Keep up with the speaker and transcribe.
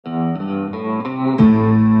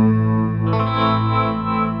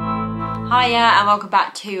Hiya and welcome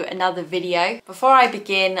back to another video. Before I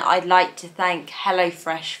begin, I'd like to thank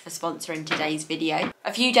HelloFresh for sponsoring today's video.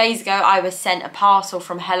 A few days ago I was sent a parcel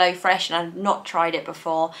from HelloFresh and I've not tried it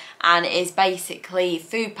before, and it is basically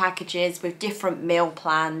food packages with different meal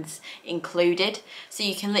plans included. So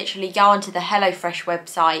you can literally go onto the HelloFresh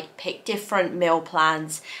website, pick different meal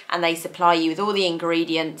plans, and they supply you with all the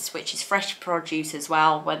ingredients, which is fresh produce as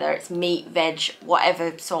well, whether it's meat, veg,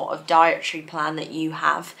 whatever sort of dietary plan that you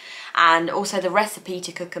have, and also the recipe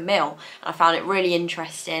to cook a meal. And I found it really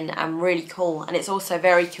interesting and really cool, and it's also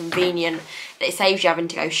very convenient that it saves you having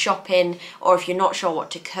to go shopping, or if you're not sure what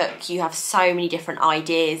to cook, you have so many different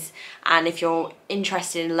ideas. And if you're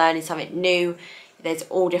interested in learning something new, there's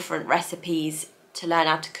all different recipes to learn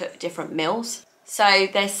how to cook different meals. So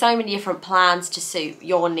there's so many different plans to suit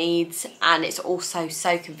your needs, and it's also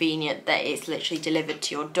so convenient that it's literally delivered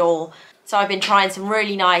to your door. So I've been trying some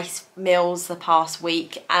really nice meals the past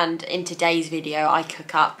week, and in today's video I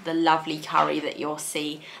cook up the lovely curry that you'll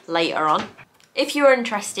see later on. If you're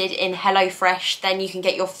interested in HelloFresh, then you can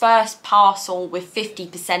get your first parcel with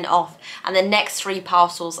 50% off, and the next 3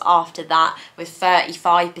 parcels after that with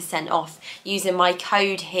 35% off using my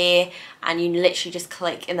code here, and you literally just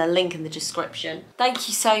click in the link in the description. Thank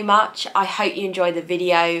you so much. I hope you enjoyed the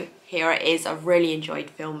video. Here it is. I've really enjoyed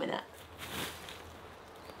filming it.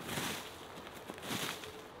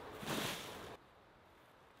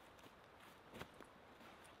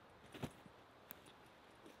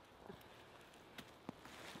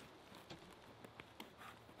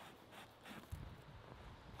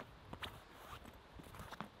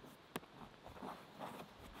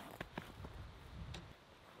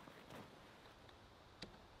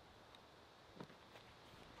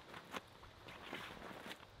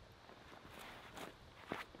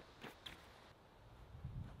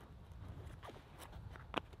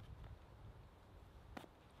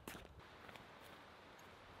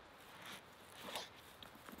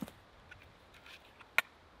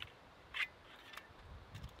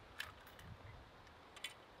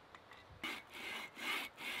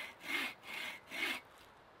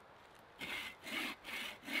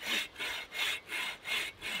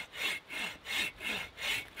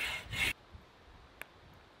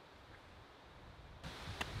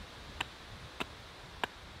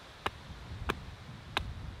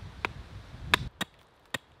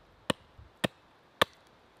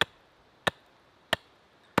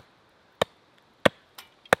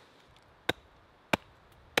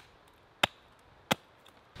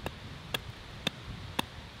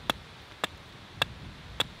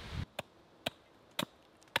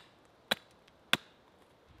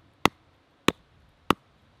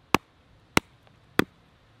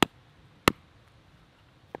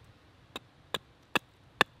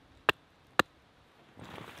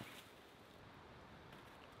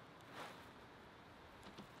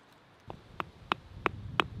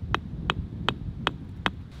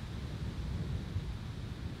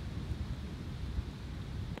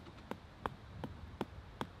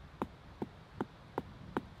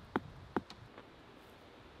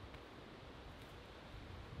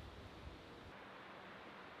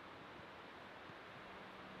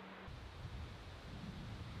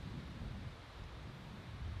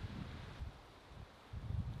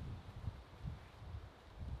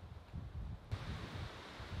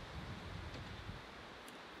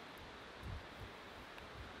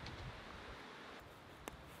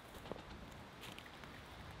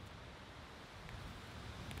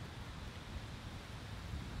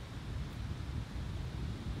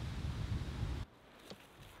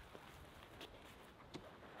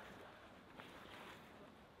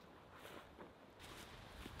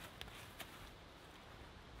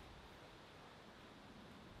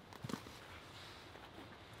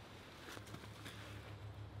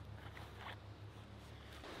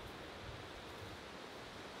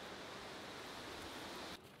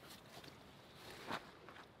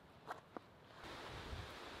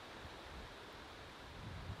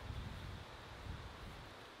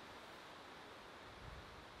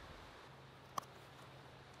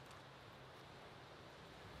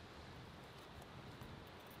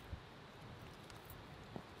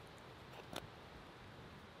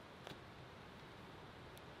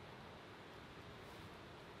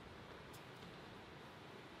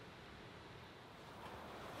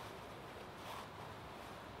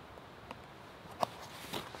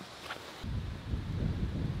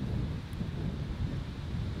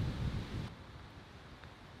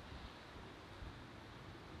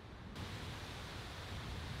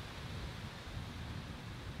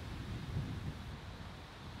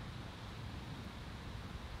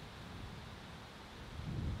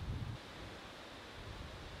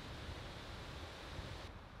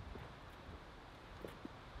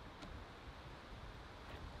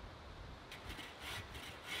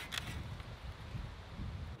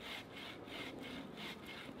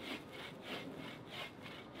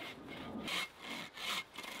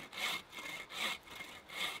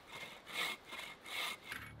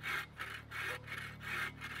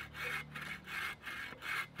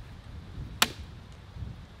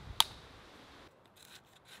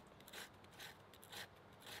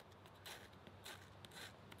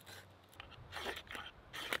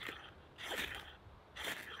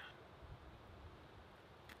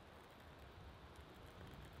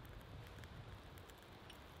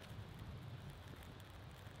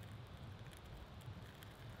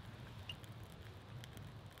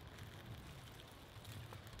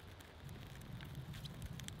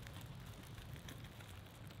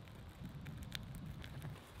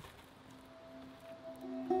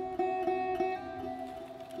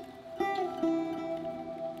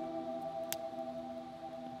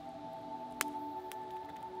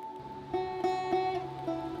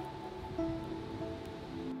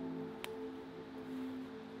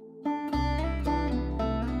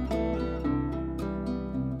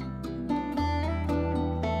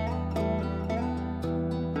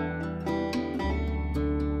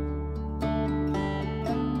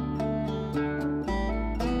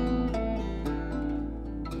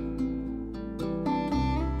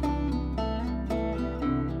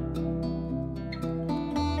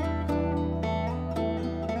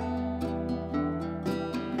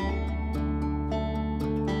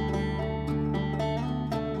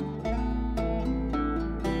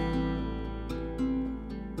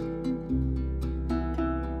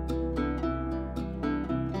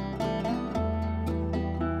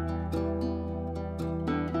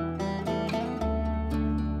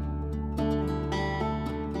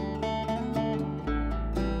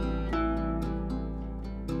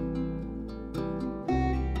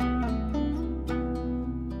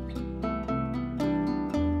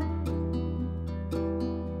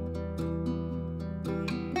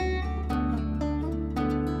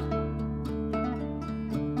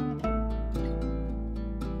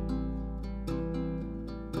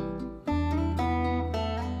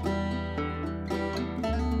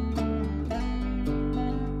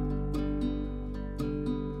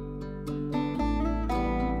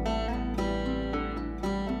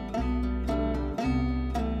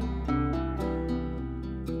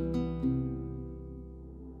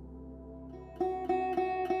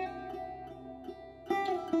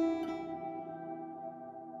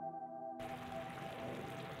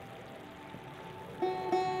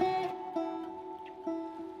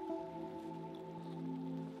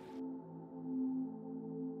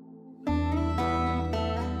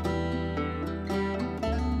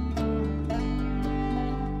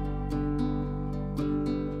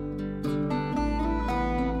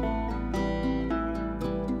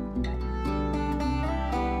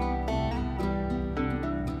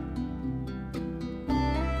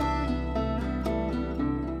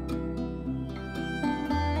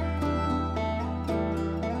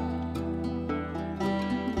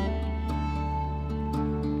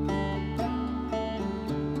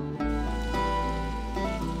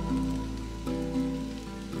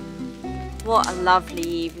 What a lovely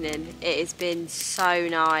evening. It has been so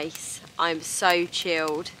nice. I'm so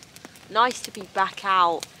chilled. Nice to be back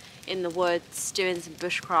out in the woods doing some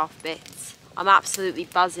bushcraft bits. I'm absolutely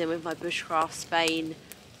buzzing with my bushcraft Spain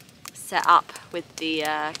set up with the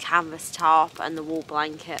canvas tarp and the wool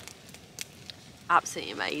blanket.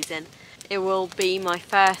 Absolutely amazing. It will be my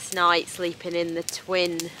first night sleeping in the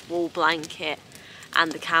twin wool blanket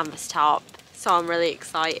and the canvas tarp, so I'm really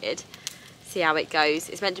excited. See how it goes.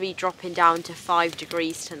 It's meant to be dropping down to 5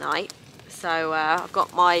 degrees tonight, so I've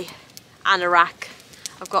got my anorak,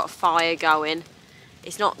 I've got a fire going.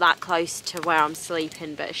 It's not that close to where I'm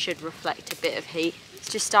sleeping, but it should reflect a bit of heat.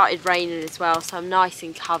 It's just started raining as well, so I'm nice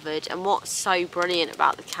and covered. And what's so brilliant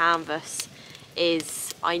about the canvas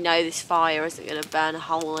is I know this fire isn't going to burn a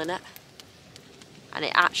hole in it, and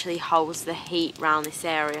it actually holds the heat around this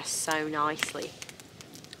area so nicely.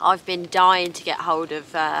 I've been dying to get hold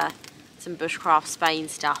of some bushcraft Spain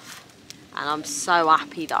stuff, and I'm so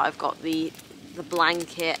happy that I've got the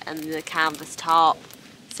blanket and the canvas tarp.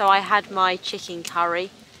 So I had my chicken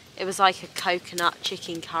curry. It was like a coconut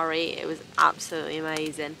chicken curry. It was absolutely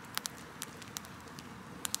amazing.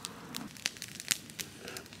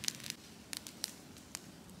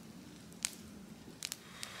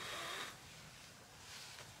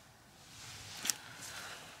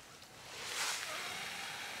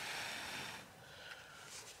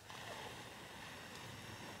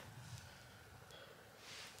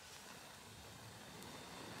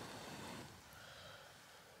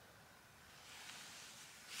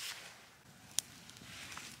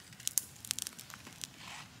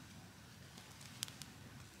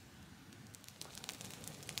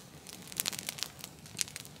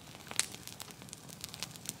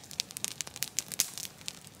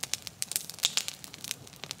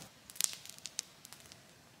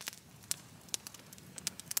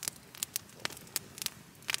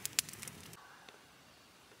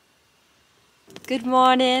 Good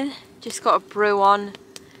morning. Just got a brew on.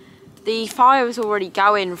 The fire was already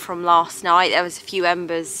going from last night. There was a few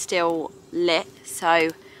embers still lit, so I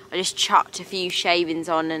just chucked a few shavings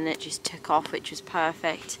on and it just took off, which was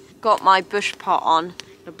perfect. Got my bush pot on,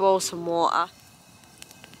 gonna boil some water.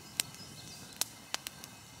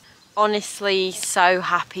 Honestly, so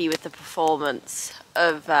happy with the performance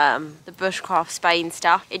of the bushcraft Spain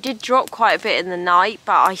stuff. It did drop quite a bit in the night,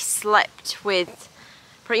 but I slept with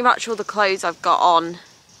pretty much all the clothes I've got on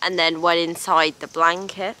and then went inside the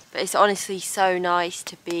blanket. But it's honestly so nice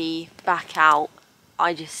to be back out.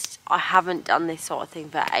 I haven't done this sort of thing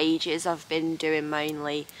for ages. I've been doing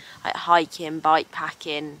mainly like hiking, bike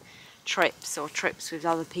packing trips or trips with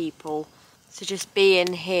other people. So just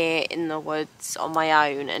being here in the woods on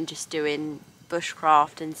my own and just doing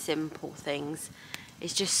bushcraft and simple things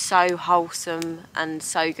is just so wholesome and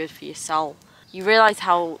so good for your soul. You realise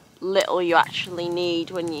how little you actually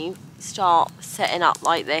need when you start setting up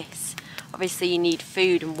like this. Obviously you need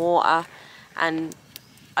food and water, and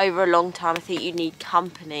over a long time I think you need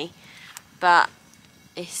company, but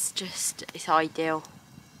it's ideal,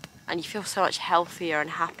 and you feel so much healthier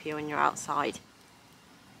and happier when you're outside.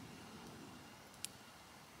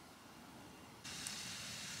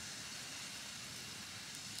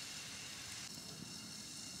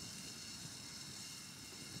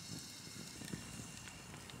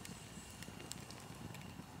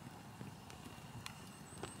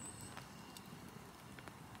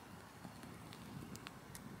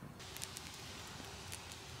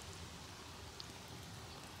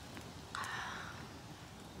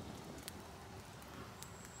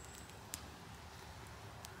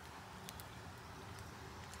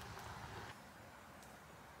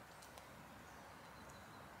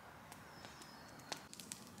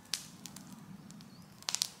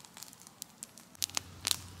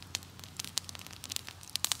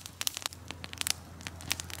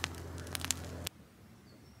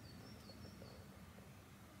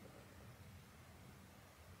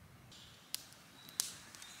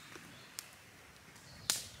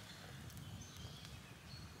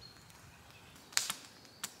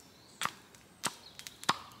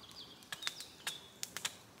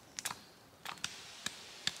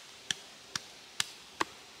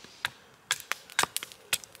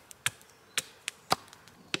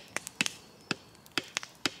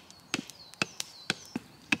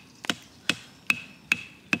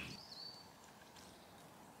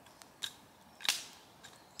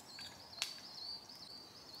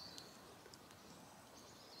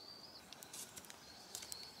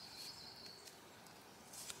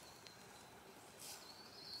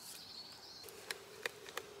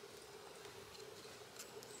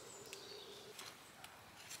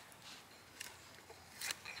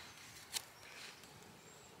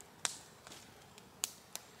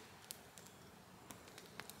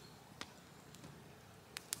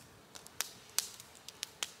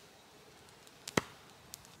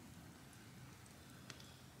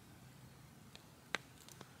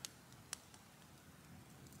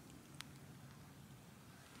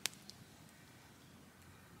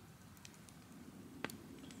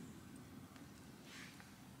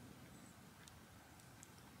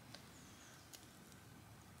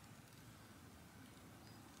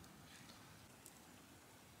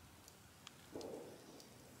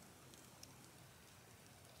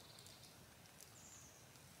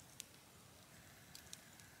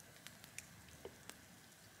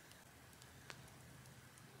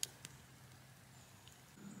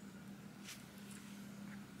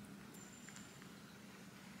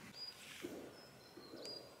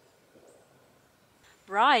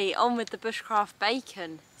 Right, on with the bushcraft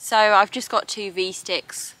bacon. So I've just got 2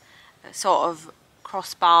 V-sticks, sort of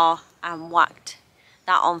crossbar, and whacked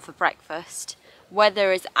that on for breakfast.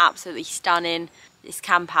 Weather is absolutely stunning. This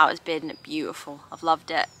camp out has been beautiful. I've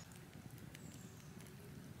loved it.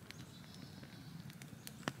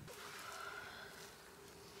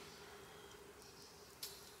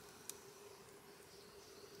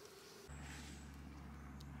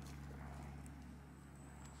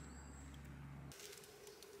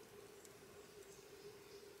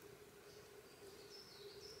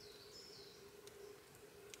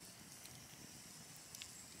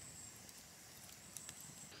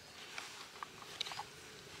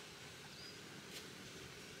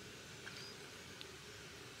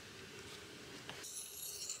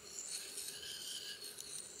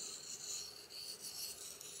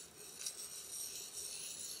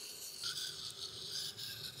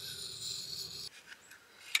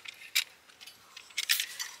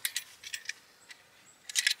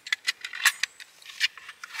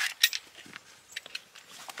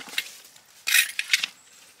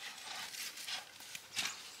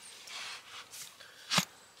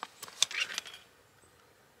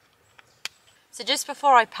 So just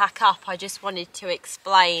before I pack up, I just wanted to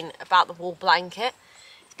explain about the wool blanket.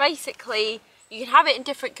 It's basically, you can have it in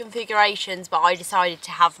different configurations, but I decided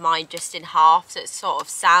to have mine just in half, so it sort of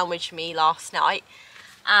sandwiched me last night.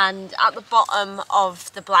 And at the bottom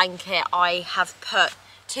of the blanket, I have put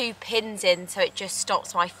 2 pins in, so it just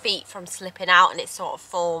stops my feet from slipping out, and it sort of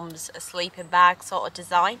forms a sleeping bag sort of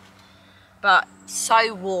design. But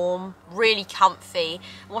so warm, really comfy.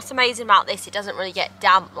 And what's amazing about this, it doesn't really get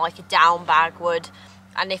damp like a down bag would,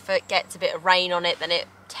 and if it gets a bit of rain on it, then it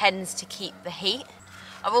tends to keep the heat.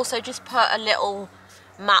 I've also just put a little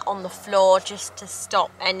mat on the floor just to stop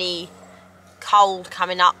any cold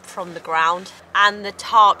coming up from the ground, and the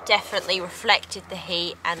tarp definitely reflected the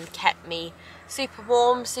heat and kept me super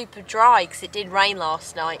warm, super dry, because it did rain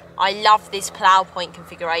last night. I love this Plough point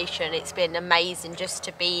configuration. It's been amazing just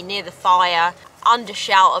to be near the fire, under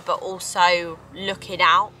shelter, but also looking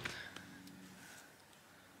out.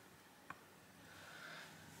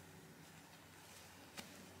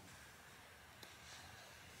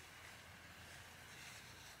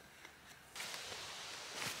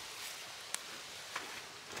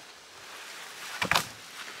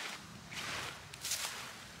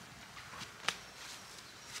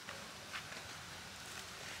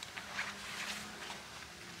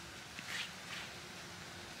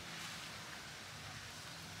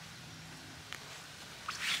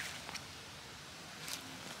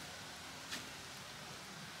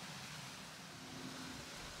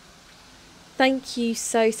 Thank you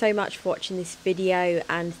so much for watching this video,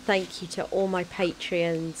 and thank you to all my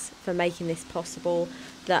Patreons for making this possible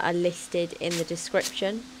that are listed in the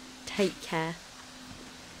description. Take care.